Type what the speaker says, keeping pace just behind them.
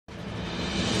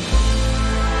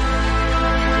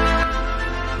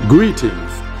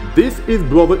Greetings, this is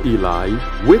Brother Eli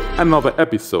with another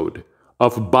episode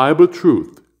of Bible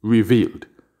Truth Revealed.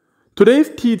 Today's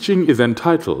teaching is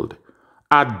entitled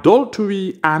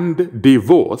Adultery and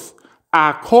Divorce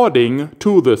According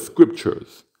to the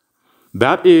Scriptures.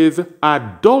 That is,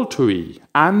 adultery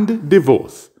and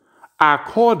divorce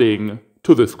according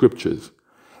to the Scriptures.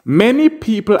 Many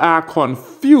people are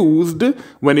confused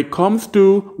when it comes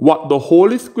to what the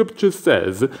Holy Scripture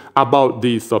says about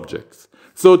these subjects.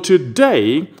 So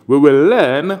today we will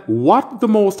learn what the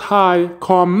Most High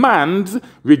commands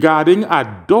regarding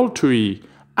adultery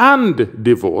and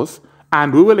divorce,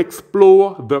 and we will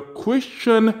explore the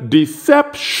Christian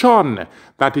deception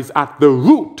that is at the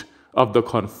root of the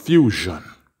confusion.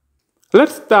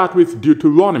 Let's start with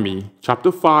Deuteronomy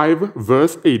chapter 5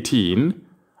 verse 18,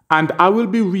 and I will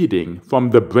be reading from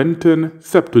the Brenton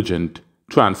Septuagint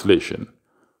translation.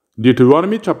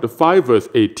 Deuteronomy chapter 5 verse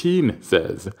 18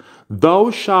 says,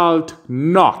 "Thou shalt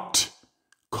not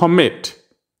commit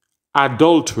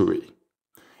adultery."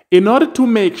 In order to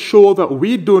make sure that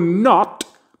we do not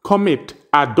commit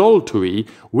adultery,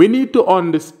 we need to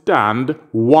understand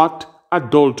what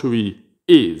adultery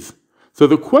is. So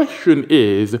the question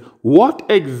is, what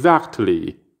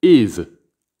exactly is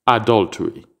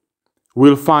adultery?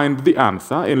 We'll find the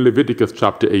answer in Leviticus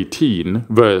chapter 18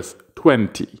 verse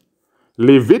 20.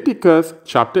 Leviticus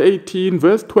chapter 18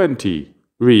 verse 20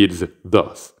 reads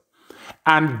thus,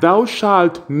 "And thou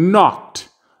shalt not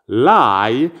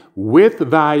lie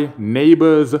with thy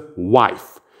neighbor's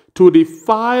wife, to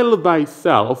defile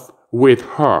thyself with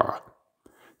her."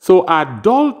 So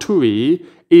adultery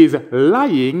is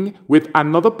lying with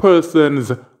another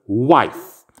person's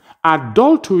wife.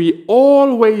 Adultery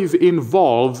always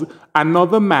involves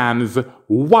another man's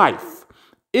wife.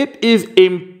 It is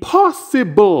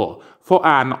impossible for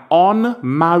an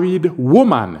unmarried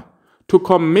woman to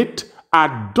commit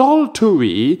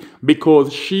adultery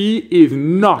because she is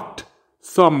not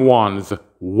someone's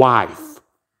wife.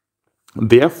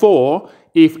 Therefore,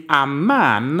 if a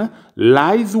man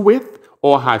lies with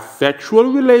or has sexual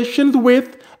relations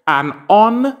with an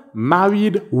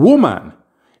unmarried woman,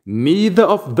 neither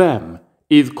of them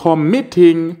is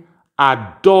committing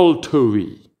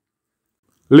adultery.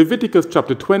 Leviticus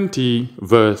chapter 20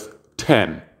 verse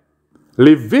 10.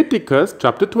 Leviticus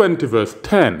chapter 20 verse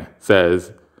 10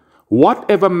 says,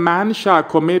 "Whatever man shall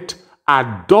commit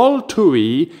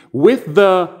adultery with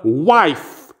the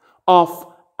wife of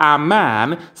a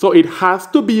man," so it has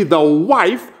to be the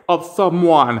wife of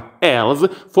someone else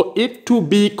for it to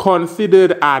be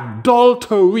considered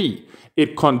adultery.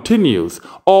 It continues,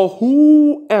 "Or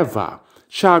whoever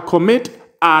shall commit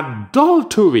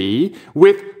adultery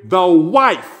with the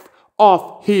wife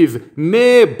of his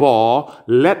neighbor,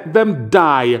 let them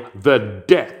die the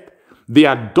death." The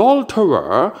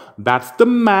adulterer, that's the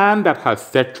man that has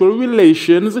sexual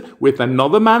relations with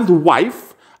another man's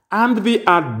wife, and the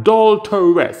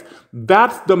adulteress,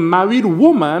 that's the married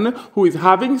woman who is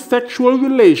having sexual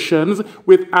relations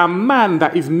with a man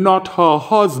that is not her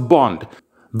husband.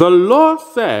 The law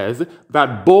says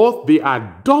that both the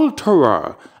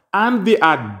adulterer and the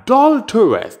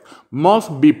adulteress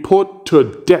must be put to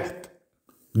death.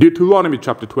 Deuteronomy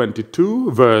chapter 22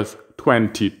 verse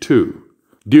 22.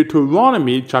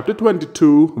 Deuteronomy chapter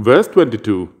 22 verse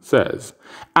 22 says,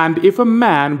 "And if a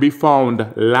man be found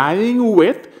lying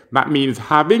with," that means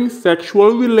having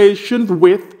sexual relations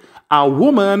with, "a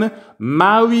woman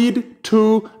married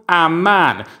to a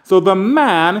man." So the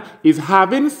man is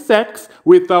having sex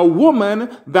with a woman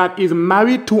that is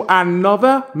married to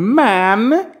another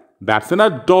man. That's an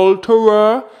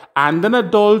adulterer and an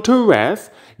adulteress.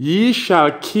 "Ye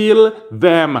shall kill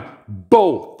them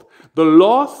both." The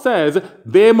law says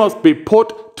they must be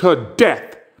put to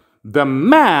death. The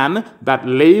man that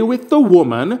lay with the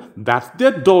woman, that's the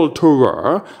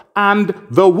adulterer, and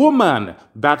the woman,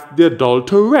 that's the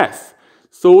adulteress.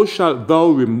 "So shalt thou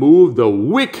remove the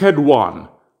wicked one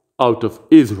out of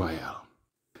Israel."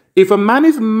 If a man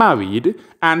is married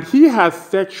and he has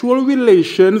sexual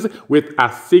relations with a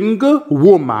single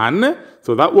woman,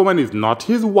 so that woman is not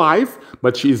his wife,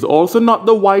 but she is also not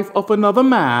the wife of another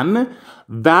man,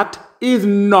 that is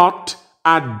not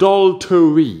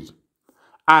adultery.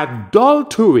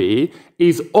 Adultery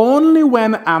is only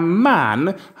when a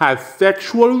man has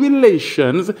sexual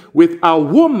relations with a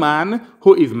woman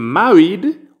who is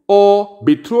married or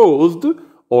betrothed,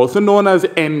 also known as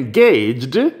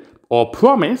engaged or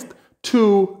promised,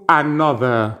 to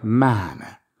another man.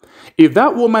 If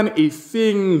that woman is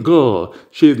single,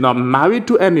 she is not married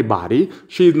to anybody,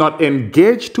 she is not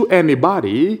engaged to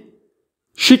anybody,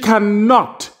 she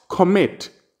cannot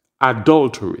commit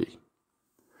adultery.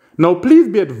 Now, please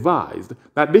be advised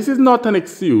that this is not an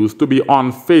excuse to be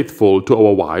unfaithful to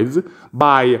our wives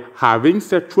by having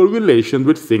sexual relations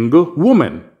with single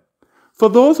women. For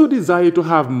those who desire to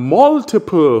have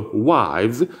multiple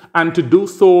wives and to do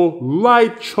so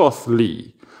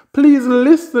righteously, please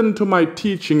listen to my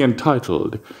teaching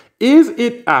entitled, Is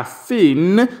it a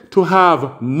Sin to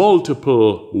Have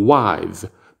Multiple Wives?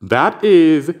 That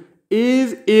is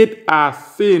it a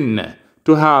sin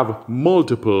to have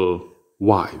multiple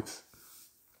wives?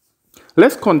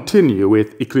 Let's continue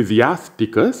with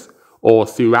Ecclesiasticus, or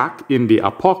Sirach in the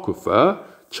Apocrypha,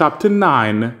 chapter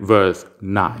 9, verse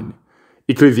 9.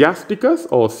 Ecclesiasticus,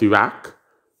 or Sirach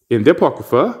in the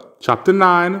Apocrypha, chapter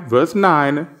 9, verse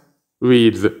 9,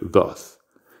 reads thus: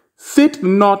 Sit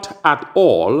not at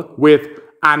all with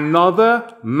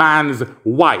another man's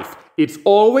wife. It's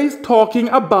always talking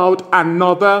about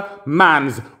another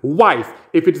man's wife.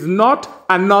 If it's not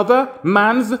another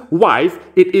man's wife,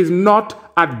 it is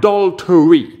not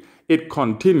adultery. It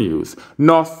continues,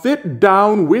 Nor sit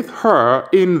down with her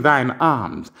in thine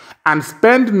arms, and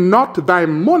spend not thy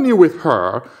money with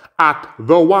her at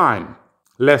the wine,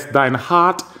 lest thine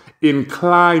heart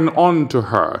incline unto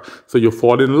her, so you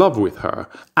fall in love with her,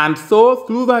 and so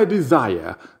through thy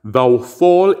desire thou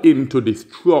fall into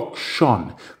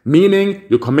destruction, meaning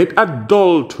you commit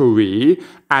adultery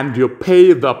and you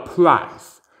pay the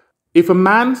price. If a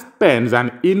man spends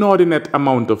an inordinate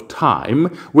amount of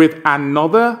time with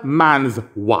another man's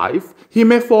wife, he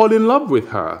may fall in love with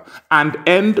her and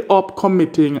end up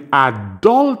committing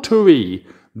adultery.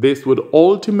 This would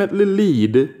ultimately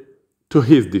lead to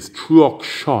his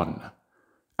destruction.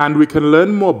 And we can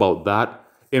learn more about that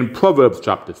in Proverbs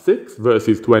chapter 6,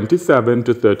 verses 27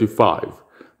 to 35.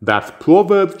 That's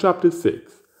Proverbs chapter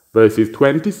 6, verses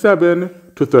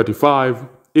 27 to 35.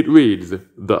 It reads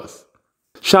thus: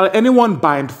 Shall anyone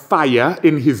bind fire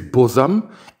in his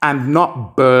bosom and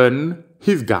not burn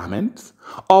his garments?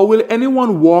 Or will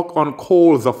anyone walk on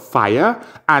coals of fire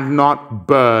and not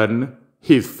burn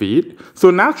his feet?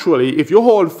 So naturally, if you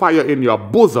hold fire in your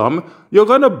bosom, you're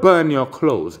going to burn your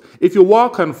clothes. If you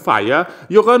walk on fire,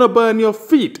 you're going to burn your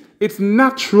feet. It's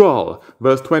natural.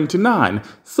 Verse 29,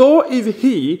 so is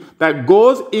he that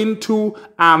goes into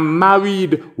a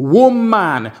married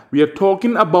woman. We are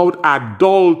talking about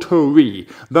adultery.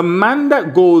 The man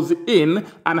that goes in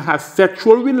and has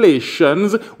sexual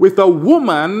relations with a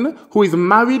woman who is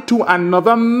married to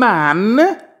another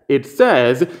man, it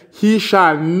says, he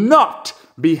shall not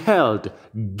be held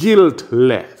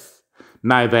guiltless,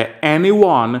 neither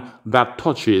anyone that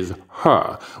touches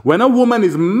her. When a woman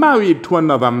is married to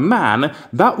another man,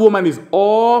 that woman is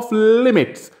off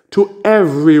limits to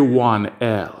everyone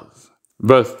else.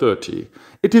 Verse 30,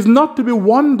 it is not to be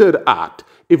wondered at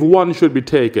if one should be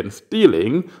taken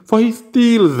stealing, for he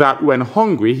steals that when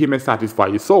hungry he may satisfy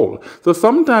his soul. So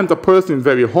sometimes a person is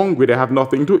very hungry, they have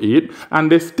nothing to eat,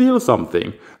 and they steal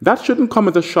something. That shouldn't come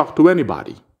as a shock to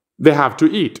anybody. They have to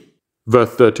eat.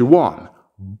 Verse 31,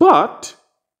 but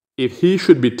if he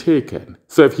should be taken,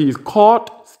 so if he is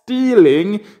caught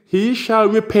stealing, he shall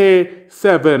repay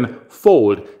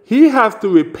sevenfold. He has to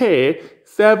repay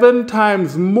 7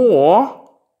 times more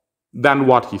than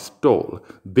what he stole.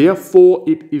 Therefore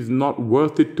it is not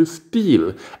worth it to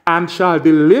steal, and shall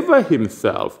deliver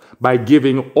himself by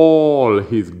giving all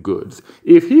his goods.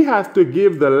 If he has to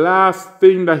give the last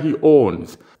thing that he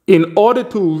owns in order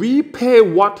to repay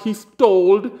what he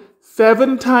stole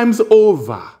 7 times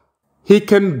over, he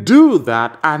can do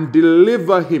that and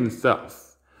deliver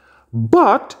himself.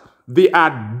 But the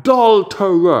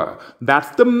adulterer,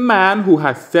 that's the man who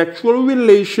has sexual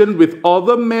relations with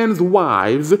other men's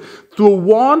wives through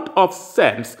want of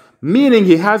sense, meaning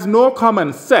he has no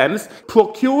common sense,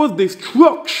 procures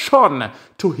destruction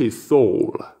to his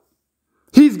soul.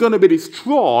 He's going to be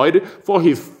destroyed for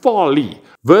his folly.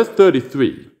 Verse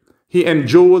 33, he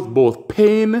endures both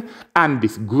pain and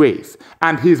disgrace,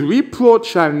 and his reproach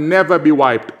shall never be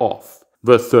wiped off.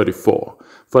 Verse 34,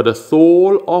 for the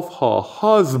soul of her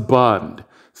husband.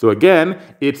 So again,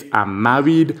 it's a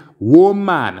married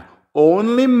woman.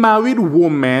 Only married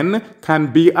women can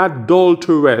be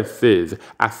adulteresses.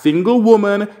 A single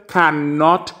woman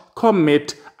cannot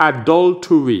commit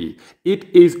adultery. It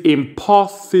is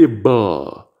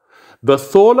impossible. The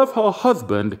soul of her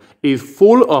husband is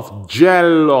full of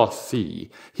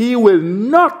jealousy. He will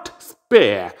not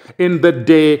spare in the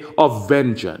day of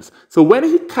vengeance. So when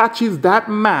he catches that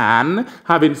man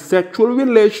having sexual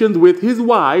relations with his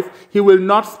wife, he will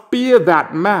not spare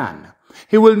that man.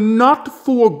 He will not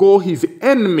forego his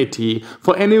enmity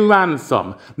for any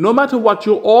ransom. No matter what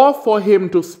you offer him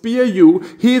to spare you,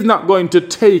 he is not going to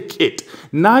take it.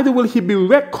 Neither will he be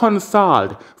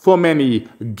reconciled for many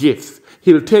gifts.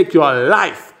 He'll take your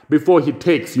life before he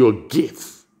takes your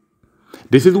gifts.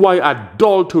 This is why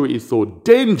adultery is so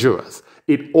dangerous.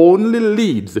 It only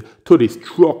leads to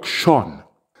destruction.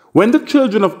 When the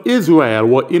children of Israel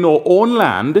were in our own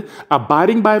land,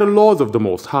 abiding by the laws of the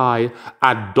Most High,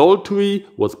 adultery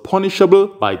was punishable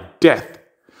by death.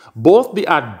 Both the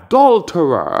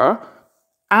adulterer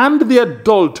and the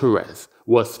adulteress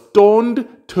were stoned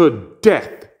to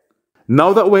death.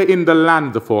 Now that we're in the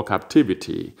land of our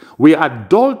captivity, where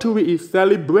adultery is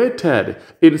celebrated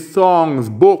in songs,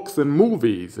 books, and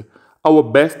movies, our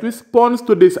best response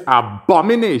to this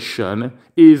abomination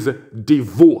is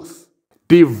divorce.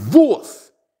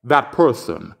 Divorce that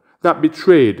person that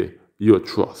betrayed your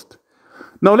trust.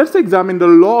 Now let's examine the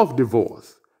law of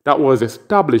divorce that was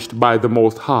established by the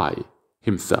Most High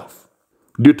himself.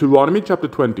 Deuteronomy chapter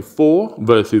 24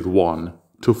 verses 1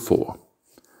 to 4.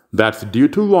 That's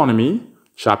Deuteronomy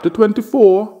chapter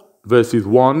 24 verses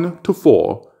 1 to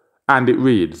 4, and it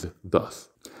reads thus.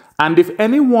 And if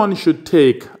anyone should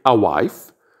take a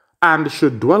wife and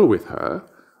should dwell with her,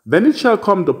 then it shall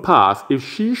come to pass, if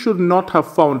she should not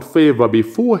have found favor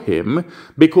before him,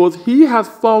 because he has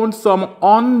found some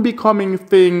unbecoming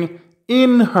thing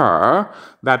in her,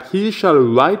 that he shall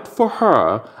write for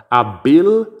her a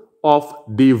bill of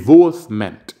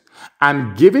divorcement,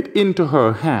 and give it into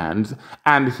her hands,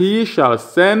 and he shall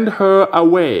send her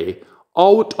away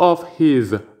out of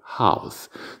his house.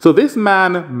 So this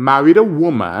man married a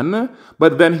woman,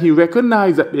 but then he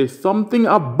recognized that there's something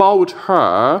about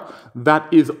her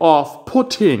that is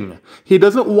off-putting. He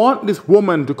doesn't want this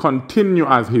woman to continue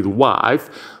as his wife.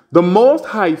 The Most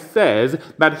High says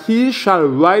that he shall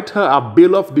write her a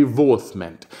bill of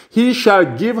divorcement. He shall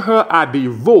give her a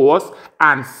divorce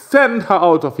and send her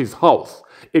out of his house.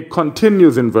 It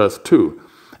continues in verse 2.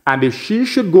 And if she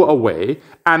should go away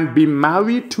and be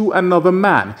married to another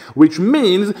man, which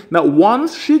means that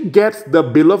once she gets the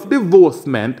bill of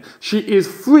divorcement, she is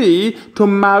free to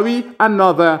marry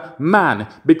another man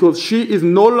because she is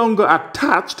no longer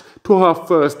attached to her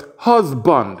first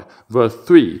husband. Verse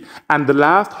 3, and the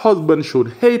last husband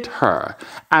should hate her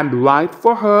and write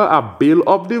for her a bill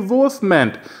of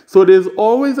divorcement. So there's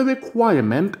always a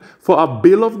requirement for a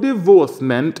bill of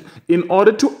divorcement in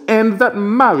order to end that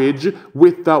marriage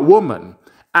with that woman,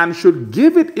 and should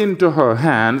give it into her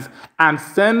hands and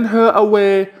send her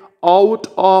away out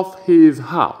of his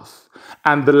house.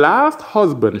 And the last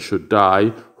husband should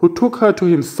die who took her to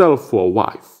himself for a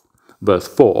wife. Verse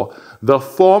 4, the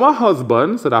former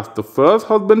husband, so that's the first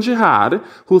husband she had,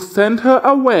 who sent her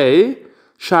away,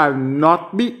 shall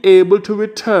not be able to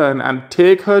return and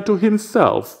take her to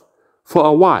himself for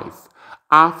a wife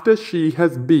after she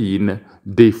has been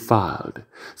defiled.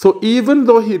 So even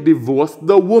though he divorced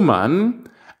the woman,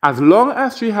 as long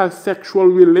as she has sexual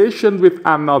relations with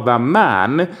another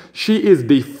man, she is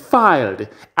defiled.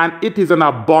 And it is an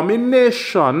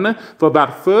abomination for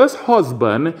that first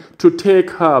husband to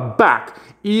take her back,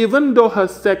 even though her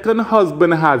second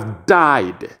husband has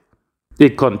died.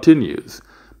 It continues,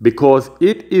 because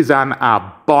it is an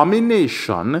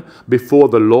abomination before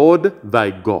the Lord thy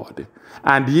God.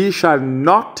 And ye shall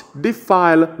not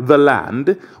defile the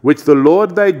land which the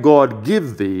Lord thy God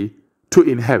gives thee to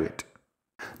inherit.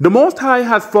 The Most High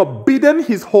has forbidden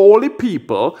his holy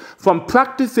people from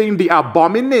practicing the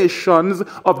abominations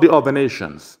of the other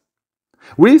nations.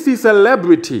 We see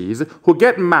celebrities who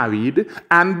get married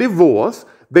and divorce.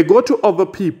 They go to other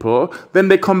people, then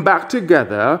they come back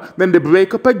together, then they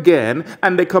break up again,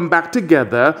 and they come back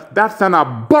together. That's an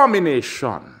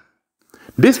abomination.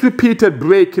 This repeated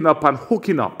breaking up and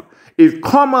hooking up is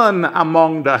common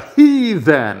among the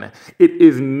heathen. It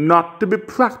is not to be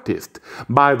practiced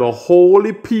by the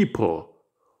holy people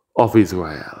of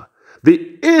Israel.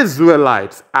 The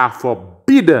Israelites are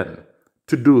forbidden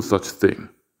to do such thing.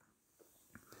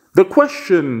 The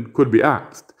question could be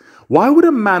asked, why would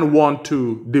a man want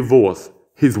to divorce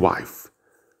his wife?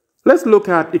 Let's look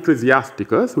at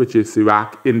Ecclesiasticus, which is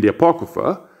Sirach in the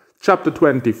Apocrypha, chapter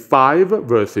 25,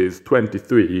 verses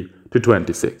 23 to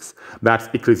 26. That's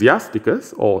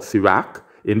Ecclesiasticus or Sirach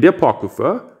in the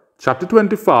Apocrypha, chapter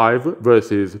 25,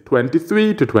 verses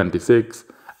 23 to 26,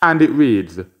 and it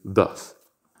reads thus.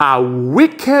 A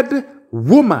wicked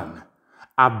woman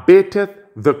abateth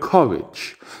the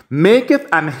courage, maketh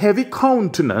an heavy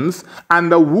countenance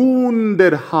and a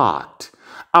wounded heart.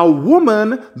 A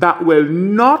woman that will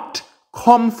not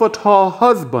comfort her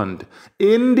husband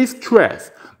in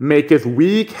distress, maketh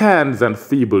weak hands and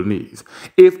feeble knees.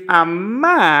 If a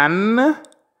man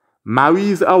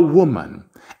marries a woman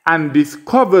and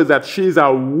discovers that she's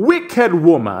a wicked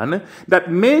woman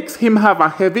that makes him have a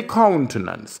heavy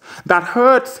countenance, that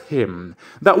hurts him,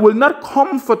 that will not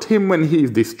comfort him when he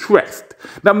is distressed,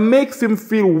 that makes him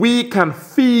feel weak and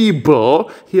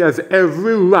feeble, he has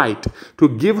every right to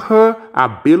give her a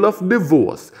bill of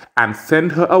divorce and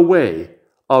send her away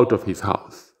out of his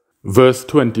house. Verse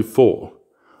 24.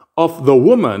 Of the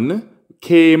woman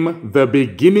came the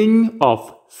beginning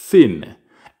of sin,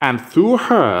 and through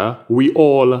her we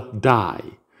all die.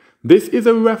 This is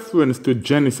a reference to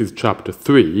Genesis chapter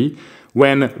 3,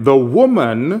 when the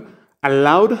woman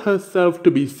allowed herself to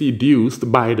be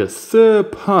seduced by the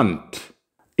serpent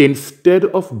instead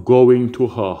of going to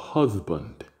her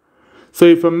husband. So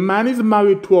if a man is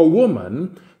married to a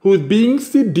woman who is being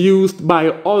seduced by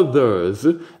others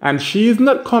and she is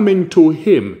not coming to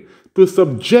him to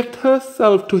subject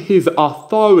herself to his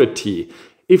authority,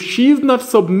 if she is not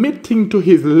submitting to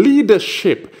his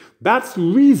leadership, that's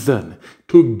reason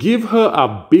to give her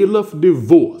a bill of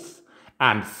divorce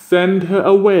and send her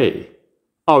away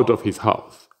out of his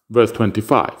house. Verse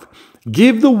 25.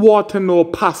 Give the water no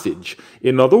passage.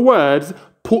 In other words,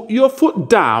 put your foot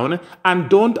down and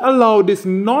don't allow this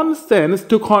nonsense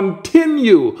to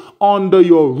continue under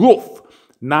your roof.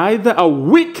 Neither a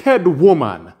wicked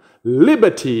woman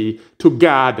liberty to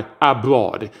gad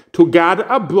abroad. To gad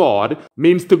abroad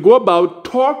means to go about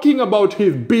talking about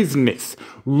his business,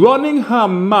 running her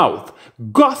mouth,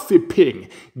 gossiping,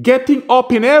 getting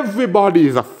up in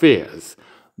everybody's affairs.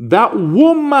 That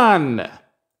woman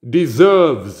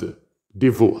deserves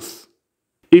divorce.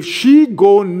 If she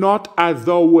go not as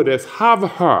thou wouldest have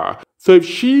her, so if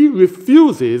she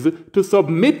refuses to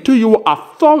submit to your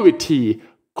authority,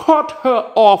 cut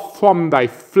her off from thy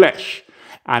flesh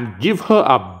and give her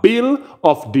a bill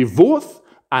of divorce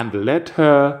and let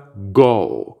her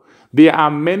go. There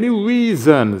are many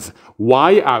reasons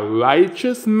why a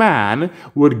righteous man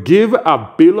would give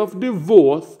a bill of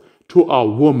divorce to a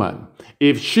woman.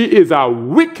 If she is a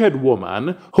wicked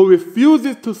woman who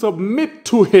refuses to submit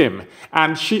to him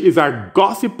and she is a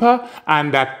gossiper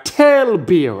and a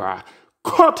talebearer,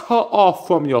 cut her off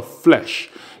from your flesh.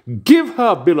 Give her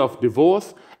a bill of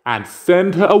divorce and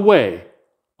send her away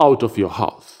out of your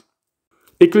house.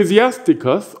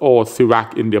 Ecclesiasticus, or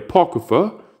Sirach in the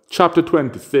Apocrypha, chapter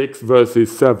 26,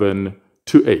 verses 7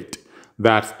 to 8.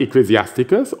 That's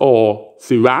Ecclesiasticus, or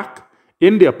Sirach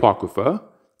in the Apocrypha,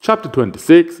 chapter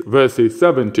 26, verses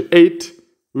 7 to 8,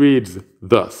 reads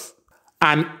thus.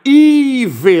 An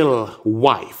evil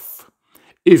wife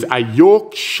is a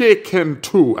yoke shaken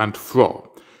to and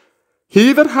fro.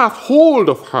 He that hath hold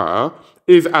of her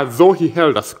is as though he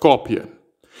held a scorpion.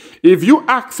 If you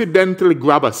accidentally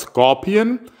grab a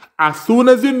scorpion, as soon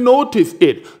as you notice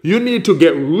it, you need to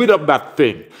get rid of that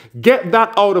thing. Get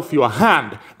that out of your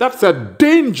hand. That's a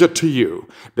danger to you.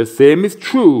 The same is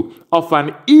true of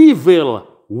an evil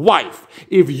wife.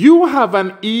 If you have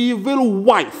an evil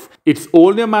wife, it's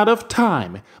only a matter of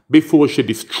time before she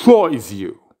destroys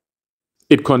you.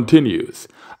 It continues.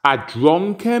 A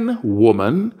drunken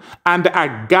woman and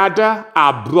a gadder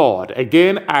abroad.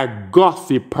 Again, a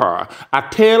gossiper, a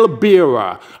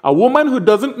talebearer, a woman who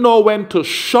doesn't know when to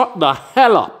shut the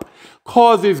hell up,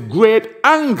 causes great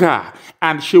anger,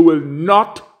 and she will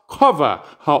not cover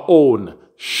her own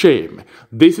shame.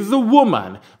 This is a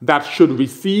woman that should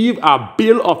receive a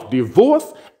bill of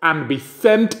divorce and be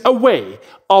sent away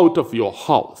out of your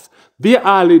house. There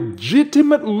are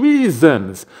legitimate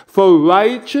reasons for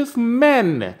righteous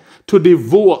men to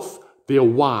divorce their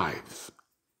wives.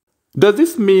 Does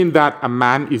this mean that a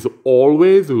man is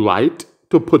always right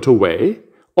to put away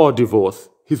or divorce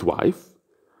his wife?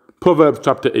 Proverbs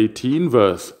chapter 18,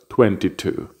 verse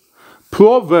 22.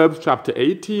 Proverbs chapter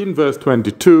 18, verse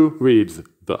 22 reads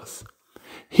thus.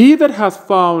 He that has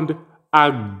found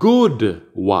a good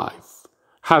wife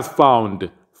has found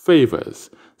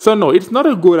favors. So no, it's not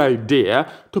a good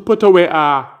idea to put away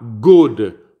a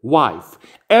good wife.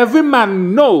 Every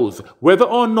man knows whether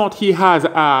or not he has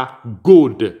a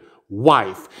good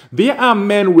wife. There are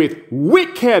men with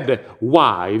wicked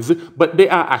wives, but they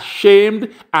are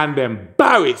ashamed and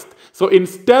embarrassed. So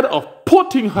instead of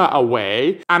putting her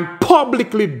away and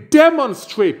publicly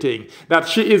demonstrating that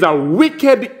she is a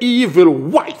wicked, evil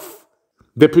wife,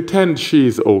 they pretend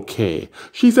she's okay.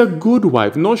 She's a good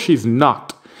wife. No, she's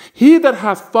not. He that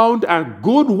has found a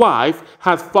good wife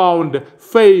has found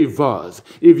favors.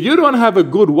 If you don't have a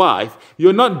good wife,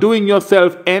 you're not doing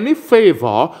yourself any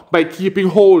favor by keeping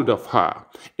hold of her.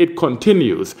 It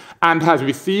continues, and has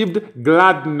received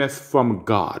gladness from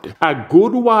God. A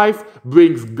good wife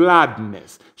brings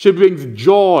gladness. She brings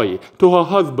joy to her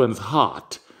husband's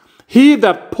heart. He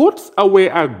that puts away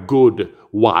a good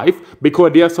wife,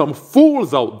 because there are some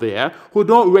fools out there who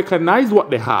don't recognize what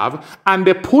they have, and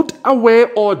they put away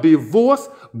or divorce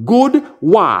good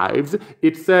wives,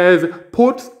 it says,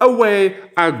 puts away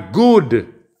a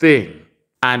good thing.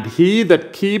 And he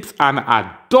that keeps an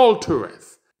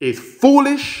adulteress is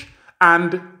foolish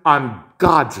and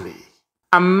ungodly.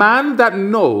 A man that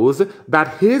knows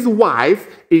that his wife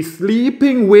is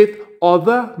sleeping with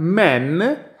other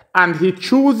men and he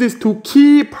chooses to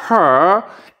keep her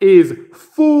is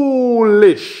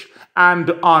foolish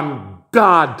and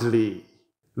ungodly.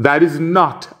 That is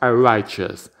not a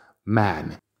righteous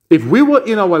man. If we were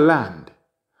in our land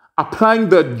applying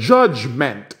the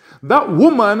judgment, that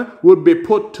woman would be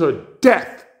put to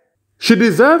death. She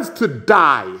deserves to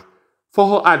die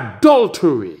for her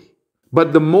adultery.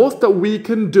 But the most that we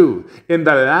can do in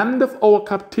the land of our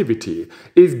captivity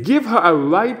is give her a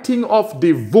writing of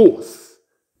divorce,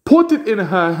 put it in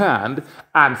her hand,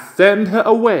 and send her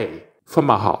away from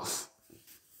our house.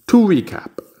 To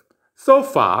recap, so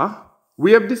far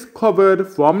we have discovered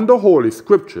from the Holy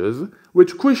Scriptures,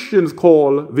 which Christians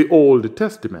call the Old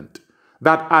Testament,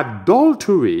 that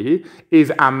adultery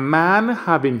is a man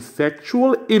having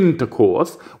sexual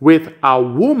intercourse with a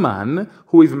woman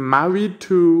who is married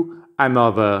to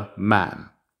another man.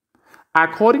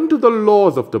 According to the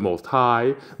laws of the Most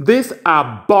High, this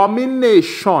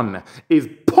abomination is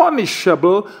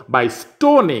punishable by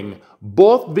stoning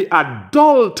both the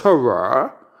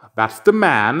adulterer, that's the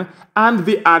man, and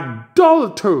the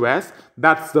adulteress,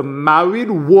 that's the married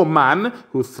woman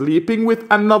who's sleeping with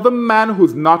another man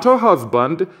who's not her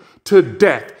husband, to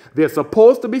death. They're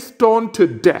supposed to be stoned to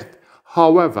death.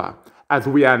 However, as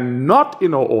we are not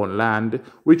in our own land,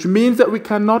 which means that we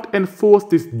cannot enforce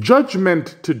this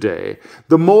judgment today,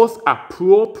 the most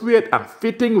appropriate and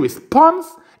fitting response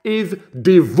is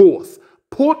divorce.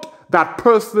 Put that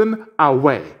person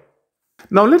away.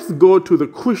 Now let's go to the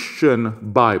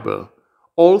Christian Bible,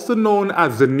 also known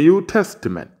as the New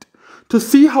Testament, to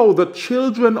see how the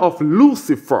children of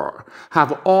Lucifer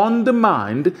have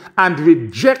undermined and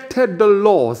rejected the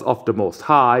laws of the Most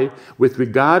High with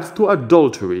regards to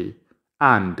adultery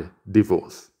and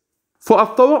divorce. For a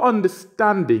thorough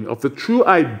understanding of the true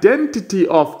identity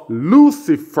of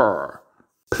Lucifer,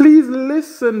 please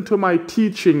listen to my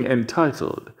teaching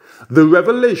entitled The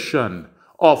Revelation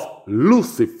of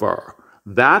Lucifer.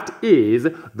 That is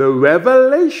the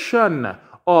revelation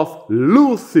of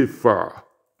Lucifer.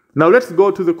 Now let's go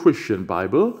to the Christian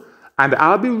Bible, and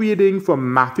I'll be reading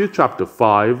from Matthew chapter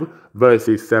 5,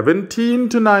 verses 17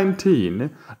 to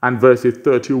 19 and verses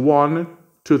 31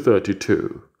 to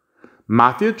 32.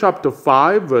 Matthew chapter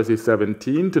 5, verses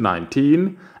 17 to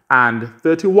 19 and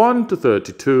 31 to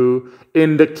 32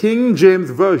 in the King James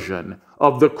Version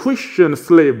of the Christian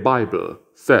Slave Bible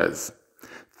says,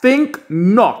 "Think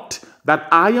not that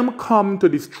I am come to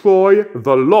destroy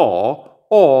the law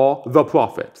or the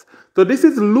prophets." So this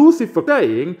is Lucifer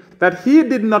saying that he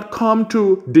did not come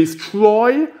to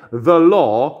destroy the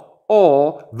law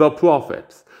or the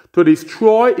prophets. To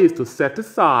destroy is to set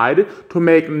aside, to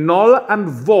make null and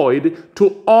void,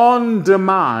 to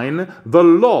undermine the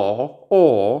law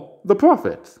or the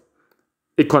prophets.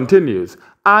 It continues,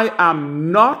 "I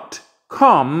am not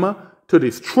come to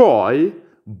destroy,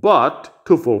 but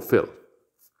to fulfill.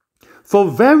 For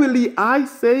verily I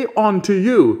say unto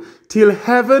you, till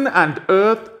heaven and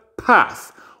earth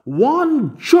pass,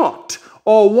 one jot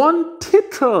or one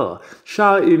tittle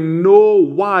shall in no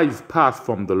wise pass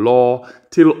from the law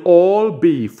till all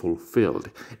be fulfilled."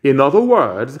 In other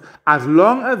words, as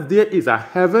long as there is a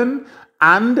heaven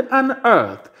and an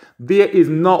earth, there is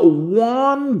not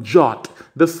one jot,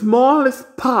 the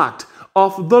smallest part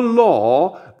of the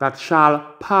law that shall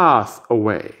pass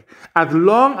away. As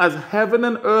long as heaven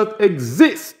and earth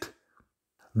exist,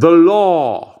 the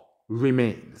law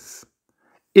remains.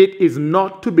 It is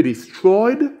not to be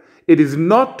destroyed. It is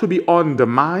not to be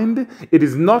undermined. It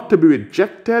is not to be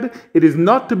rejected. It is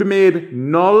not to be made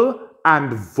null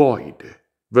and void.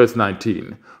 Verse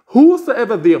 19,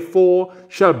 "Whosoever therefore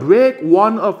shall break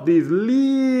one of these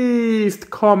least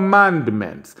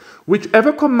commandments,"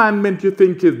 whichever commandment you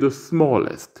think is the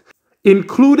smallest,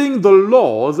 including the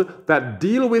laws that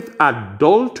deal with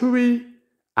adultery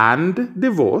and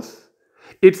divorce,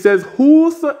 It says,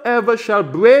 whosoever shall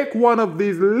break one of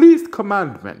these least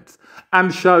commandments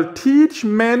and shall teach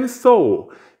men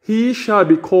so, he shall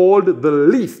be called the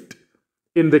least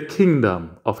in the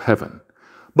kingdom of heaven.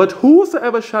 But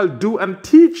whosoever shall do and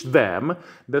teach them,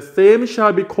 the same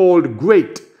shall be called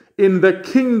great in the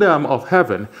kingdom of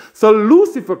heaven. So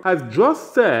Lucifer has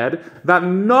just said that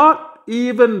not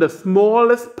even the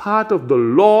smallest part of the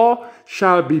law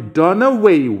shall be done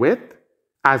away with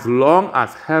as long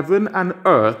as heaven and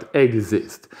earth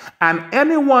exist. And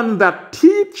anyone that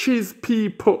teaches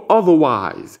people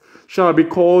otherwise shall be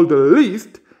called the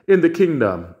least in the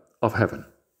kingdom of heaven.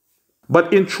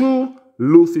 But in true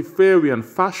Luciferian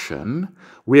fashion,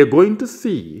 we are going to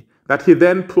see that he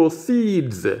then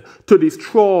proceeds to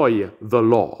destroy the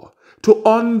law, to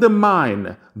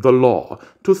undermine the law,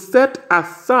 to set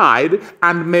aside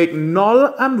and make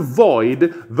null and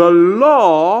void the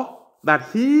law that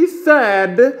he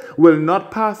said will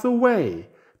not pass away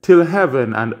till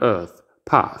heaven and earth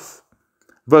pass.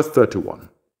 Verse 31.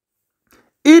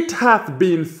 It hath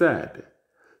been said.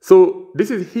 So this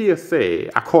is hearsay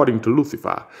according to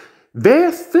Lucifer.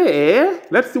 They say,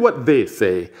 let's see what they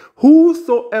say.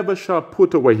 Whosoever shall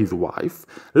put away his wife,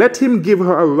 let him give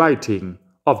her a writing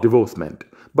of divorcement.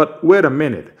 But wait a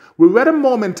minute. We read a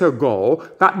moment ago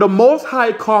that the Most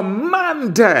High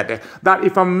commanded that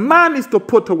if a man is to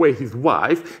put away his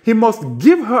wife, he must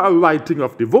give her a writing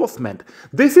of divorcement.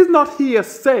 This is not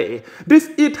hearsay.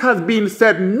 This it has been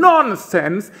said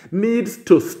nonsense needs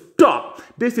to stop.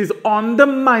 This is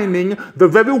undermining the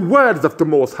very words of the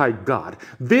Most High God.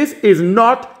 This is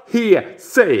not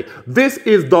hearsay. This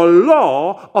is the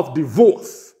law of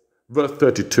divorce. Verse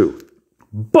 32.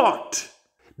 But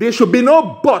there should be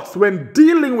no buts when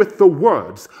dealing with the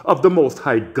words of the Most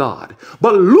High God.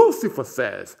 But Lucifer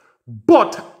says,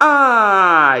 but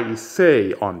I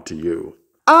say unto you,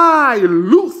 I,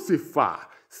 Lucifer,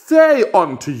 say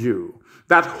unto you,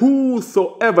 that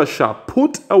whosoever shall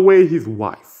put away his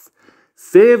wife,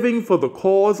 saving for the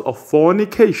cause of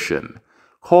fornication,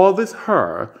 causes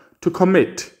her to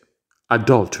commit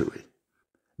adultery.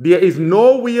 There is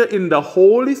nowhere in the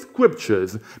Holy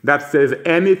Scriptures that says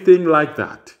anything like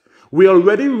that. We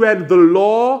already read the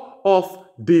law of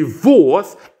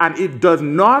divorce, and it does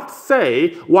not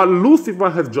say what Lucifer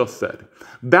has just said.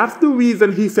 That's the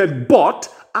reason he said,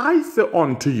 but I say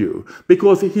unto you,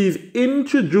 because he's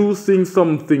introducing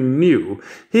something new.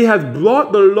 He has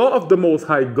brought the law of the Most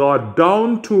High God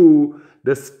down to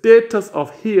the status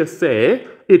of hearsay,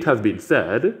 it has been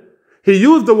said. He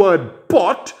used the word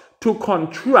but to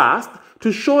contrast,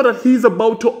 to show that he's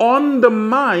about to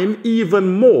undermine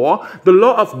even more the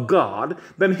law of God.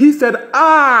 Then he said,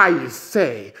 I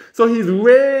say. So he's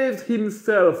raised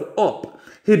himself up.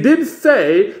 He did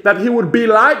say that he would be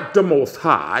like the Most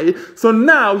High. So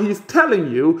now he's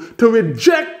telling you to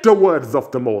reject the words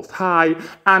of the Most High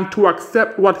and to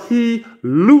accept what he,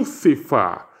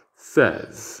 Lucifer,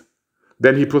 says.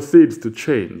 Then he proceeds to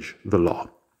change the law.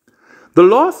 The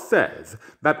law says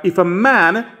that if a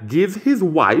man gives his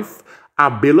wife a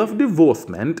bill of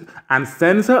divorcement and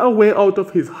sends her away out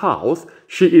of his house,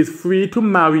 she is free to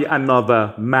marry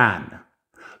another man.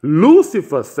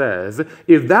 Lucifer says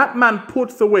if that man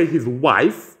puts away his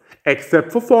wife,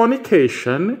 except for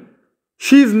fornication,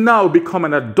 she's now become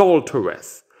an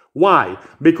adulteress. Why?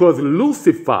 Because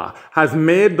Lucifer has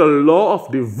made the law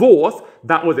of divorce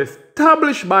that was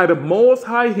established by the Most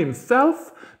High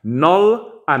himself null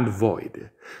and void.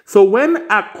 So when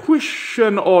a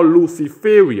Christian or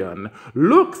Luciferian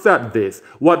looks at this,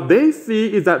 what they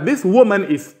see is that this woman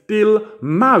is still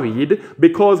married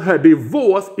because her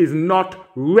divorce is not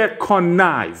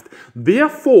recognized.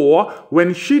 Therefore,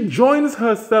 when she joins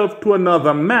herself to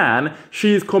another man,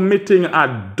 she is committing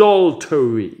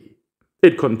adultery.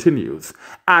 It continues,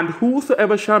 and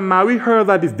whosoever shall marry her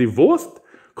that is divorced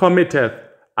committeth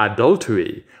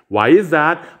adultery. Why is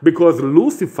that? Because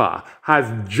Lucifer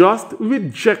has just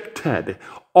rejected,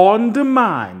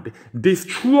 undermined,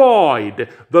 destroyed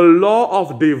the law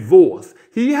of divorce.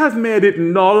 He has made it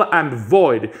null and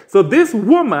void. So this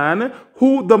woman,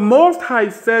 who the Most High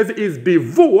says is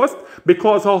divorced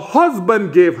because her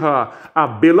husband gave her a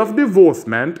bill of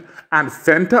divorcement and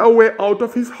sent her away out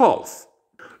of his house,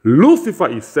 Lucifer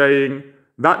is saying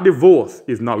that divorce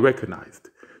is not recognized.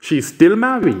 She's still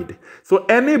married. So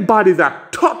anybody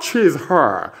that touches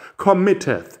her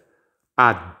committeth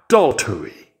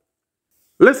adultery.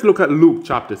 Let's look at Luke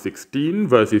chapter 16,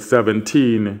 verses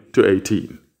 17 to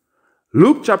 18.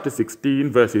 Luke chapter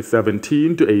 16, verses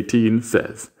 17 to 18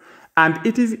 says, and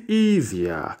it is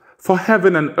easier for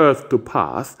heaven and earth to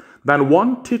pass than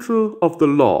one tittle of the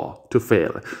law to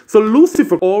fail. So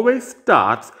Lucifer always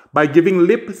starts by giving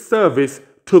lip service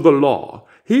to the law.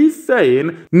 He's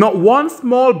saying not one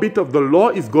small bit of the law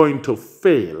is going to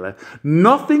fail.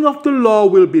 Nothing of the law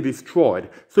will be destroyed.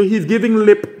 So he's giving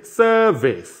lip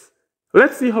service.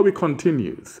 Let's see how he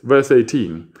continues. Verse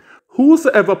 18.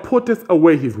 Whosoever putteth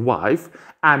away his wife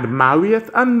and marrieth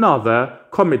another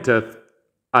committeth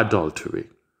adultery.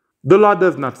 The law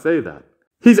does not say that.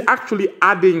 He's actually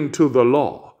adding to the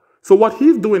law. So what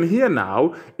he's doing here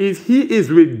now is he is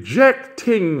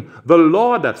rejecting the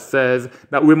law that says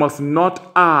that we must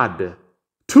not add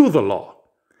to the law.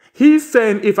 He's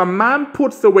saying if a man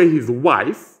puts away his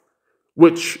wife,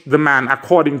 which the man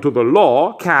according to the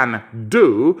law can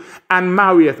do, and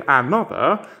marrieth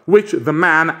another, which the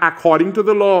man according to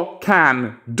the law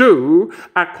can do,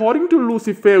 according to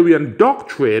Luciferian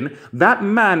doctrine, that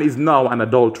man is now an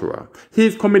adulterer.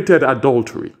 He's committed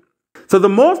adultery. So the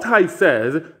Most High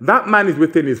says that man is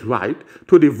within his right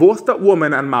to divorce that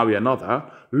woman and marry another.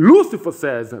 Lucifer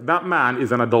says that man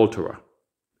is an adulterer.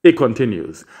 It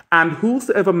continues, and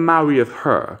whosoever marrieth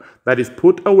her that is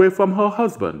put away from her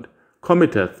husband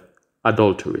committeth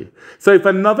adultery. So if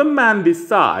another man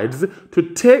decides to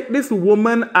take this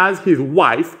woman as his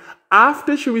wife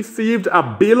after she received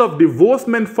a bill of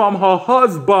divorcement from her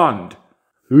husband,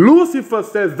 Lucifer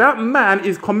says that man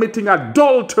is committing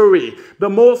adultery. The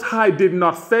Most High did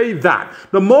not say that.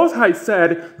 The Most High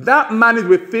said that man is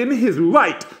within his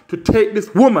right to take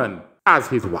this woman as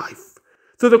his wife.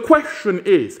 So the question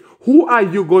is, who are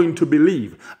you going to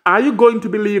believe? Are you going to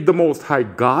believe the Most High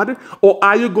God, or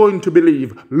are you going to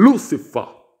believe Lucifer?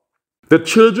 The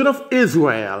children of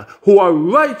Israel, who are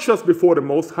righteous before the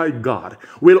Most High God,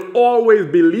 will always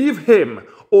believe him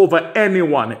over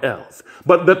anyone else.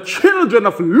 But the children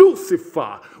of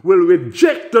Lucifer will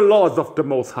reject the laws of the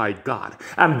Most High God,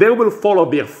 and they will follow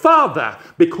their father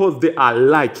because they are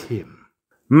like him.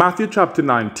 Matthew chapter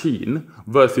 19,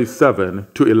 verses 7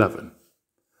 to 11.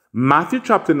 Matthew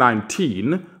chapter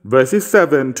 19, verses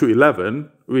 7 to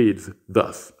 11 reads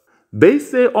thus. They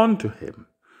say unto him,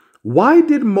 why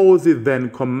did Moses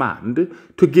then command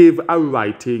to give a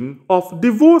writing of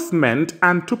divorcement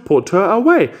and to put her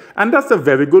away? And that's a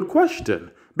very good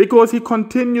question, because he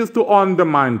continues to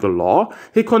undermine the law.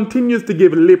 He continues to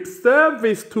give lip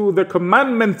service to the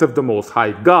commandments of the Most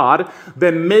High God,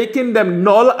 then making them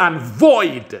null and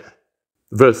void.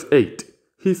 Verse 8,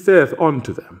 he saith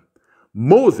unto them,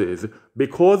 Moses,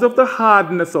 because of the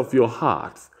hardness of your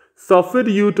hearts, suffered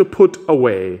you to put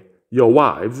away your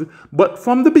wives, but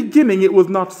from the beginning it was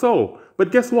not so.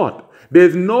 But guess what?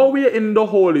 There's nowhere in the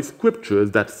Holy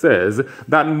Scriptures that says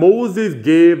that Moses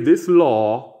gave this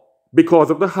law because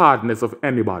of the hardness of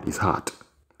anybody's heart.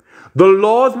 The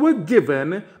laws were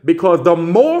given because the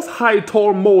Most High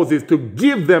told Moses to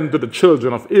give them to the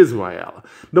children of Israel.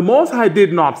 The Most High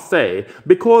did not say,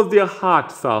 because their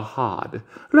hearts are hard,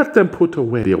 let them put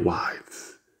away their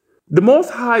wives. The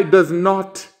Most High does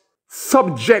not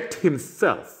subject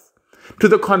himself to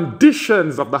the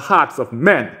conditions of the hearts of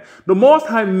men. The Most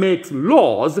High makes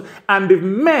laws, and if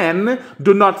men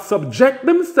do not subject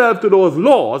themselves to those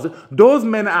laws, those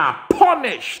men are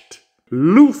punished.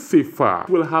 Lucifer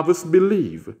will have us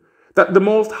believe that the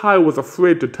Most High was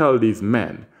afraid to tell these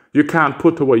men, you can't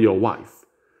put away your wife.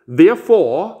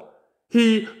 Therefore,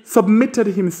 he submitted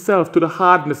himself to the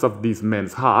hardness of these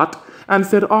men's heart and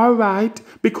said, all right,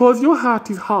 because your heart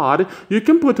is hard, you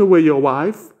can put away your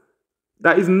wife.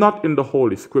 That is not in the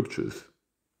Holy Scriptures.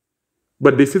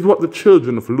 But this is what the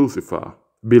children of Lucifer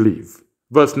believe.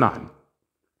 Verse 9.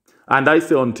 And I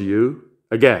say unto you,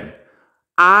 again,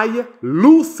 I,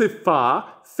 Lucifer,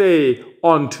 say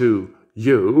unto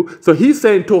you. So he's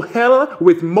saying to hell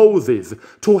with Moses,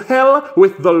 to hell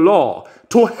with the law,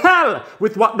 to hell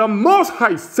with what the Most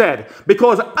High said,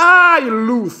 because I,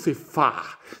 Lucifer,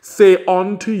 say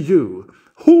unto you,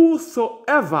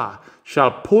 whosoever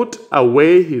shall put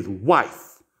away his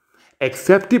wife,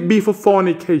 except it be for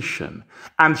fornication,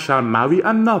 and shall marry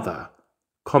another,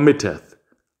 committeth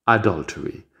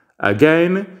adultery.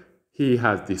 Again, he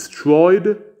has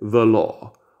destroyed the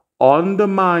law,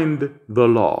 undermined the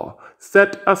law,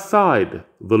 set aside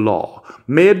the law,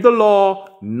 made the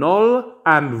law null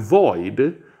and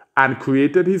void, and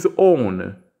created his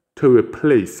own to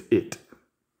replace it.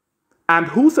 And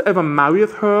whosoever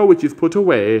marrieth her which is put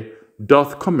away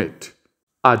doth commit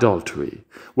adultery.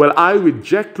 Well, I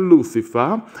reject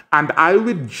Lucifer, and I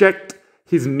reject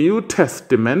his New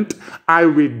Testament. I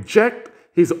reject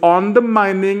his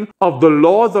undermining of the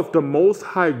laws of the Most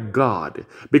High God,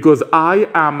 because I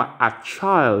am a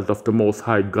child of the Most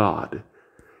High God.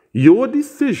 Your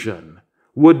decision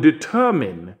would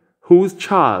determine whose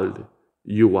child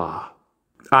you are.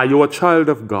 Are you a child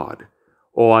of God,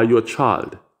 or are you a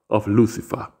child of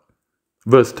Lucifer?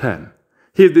 Verse 10.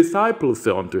 His disciples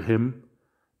say unto him,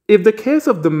 If the case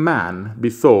of the man be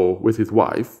so with his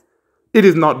wife, it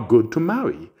is not good to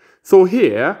marry. So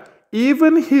here,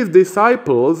 even his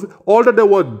disciples, although they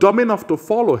were dumb enough to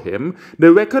follow him, they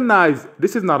recognize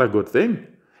this is not a good thing.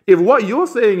 If what you're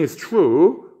saying is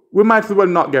true, we might as well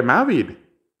not get married.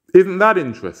 Isn't that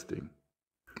interesting?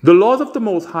 The laws of the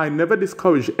Most High never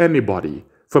discourage anybody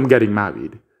from getting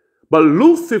married. But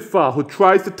Lucifer, who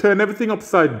tries to turn everything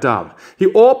upside down,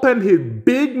 he opened his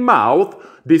big mouth,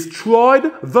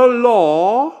 destroyed the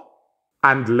law,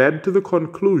 and led to the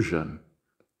conclusion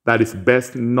that it's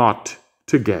best not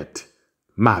to get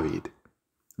married.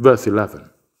 Verse 11.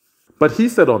 But he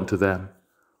said unto them,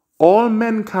 All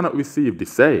men cannot receive the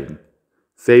saying,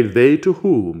 save they to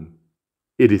whom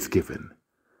it is given.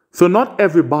 So not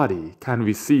everybody can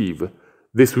receive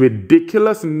this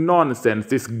ridiculous nonsense,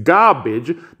 this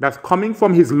garbage that's coming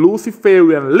from his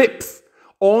Luciferian lips.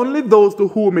 Only those to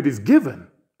whom it is given.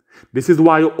 This is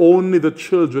why only the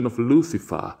children of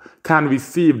Lucifer can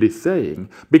receive this saying,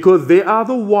 because they are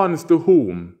the ones to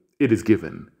whom it is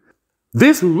given.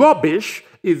 This rubbish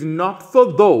is not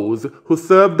for those who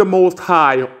serve the Most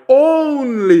High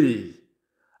only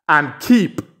and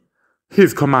keep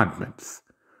his commandments.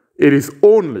 It is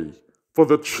only for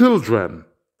the children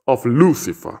of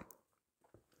Lucifer.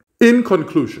 In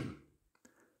conclusion,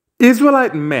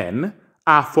 Israelite men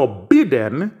are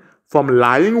forbidden from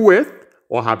lying with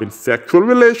or having sexual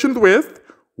relations with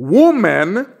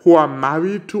women who are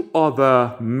married to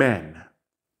other men.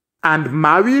 And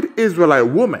married Israelite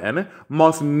women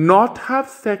must not have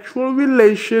sexual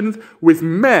relations with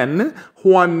men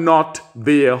who are not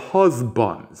their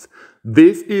husbands.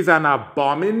 This is an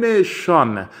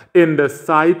abomination in the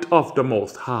sight of the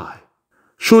Most High.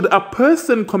 Should a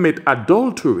person commit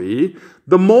adultery,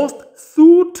 the most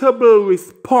suitable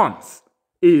response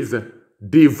is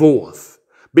divorce,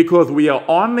 because we are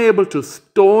unable to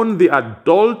stone the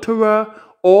adulterer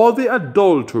or the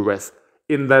adulteress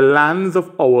in the lands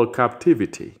of our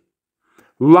captivity.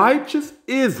 Righteous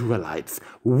Israelites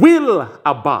will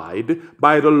abide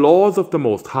by the laws of the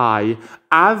Most High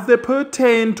as they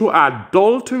pertain to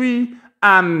adultery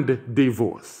and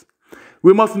divorce.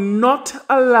 We must not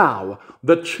allow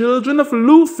the children of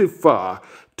Lucifer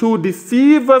to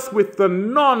deceive us with the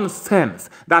nonsense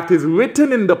that is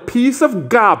written in the piece of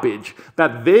garbage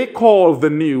that they call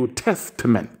the New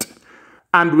Testament.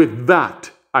 And with that,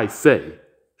 I say,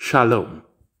 Shalom.